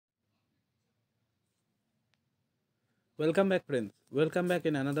Welcome back friends. Welcome back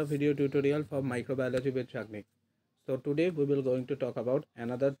in another video tutorial for microbiology with Shagnik. So today we will going to talk about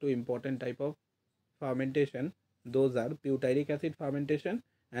another two important type of fermentation. Those are butyric acid fermentation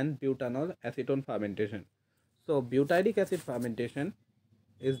and butanol acetone fermentation. So butyric acid fermentation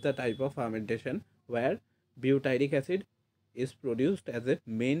is the type of fermentation where butyric acid is produced as a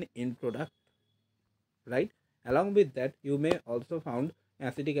main end product, right? Along with that you may also found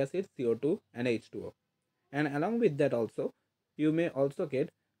acetic acid, CO2 and H2O. And along with that also you may also get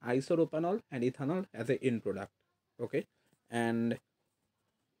isopropanol and ethanol as a end product. Okay, and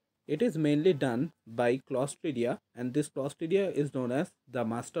it is mainly done by Clostridia, and this Clostridia is known as the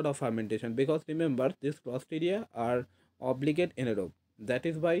master of fermentation, because remember these Clostridia are obligate anaerobe. That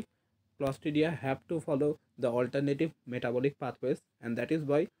is why Clostridia have to follow the alternative metabolic pathways, and that is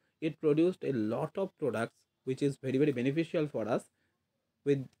why it produced a lot of products which is very beneficial for us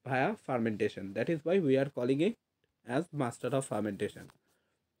with via fermentation. That is why we are calling it as master of fermentation.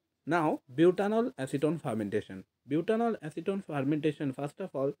 Now butanol acetone fermentation. Butanol acetone fermentation first of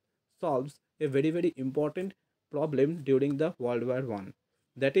all solves a very important problem during the World War I.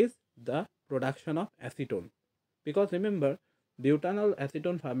 That is the production of acetone. Because remember, butanol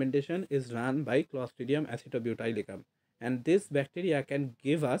acetone fermentation is run by Clostridium acetobutylicum, and this bacteria can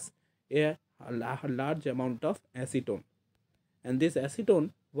give us a large amount of acetone, and this acetone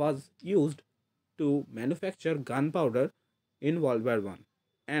was used to manufacture gunpowder in World War I.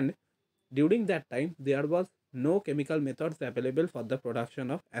 And during that time, there was no chemical methods available for the production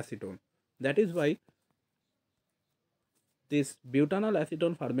of acetone. That is why this butanol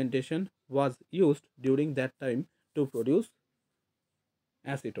acetone fermentation was used during that time to produce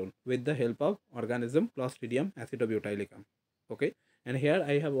acetone with the help of organism Clostridium acetobutylicum. Okay, and here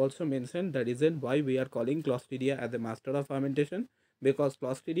I have also mentioned the reason why we are calling Clostridia as a master of fermentation, because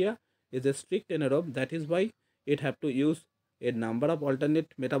Clostridia is a strict anaerobe. That is why it have to use a number of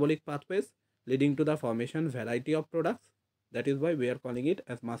alternate metabolic pathways leading to the formation variety of products. That is why we are calling it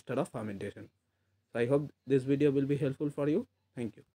as master of fermentation. So I hope this video will be helpful for you. Thank you.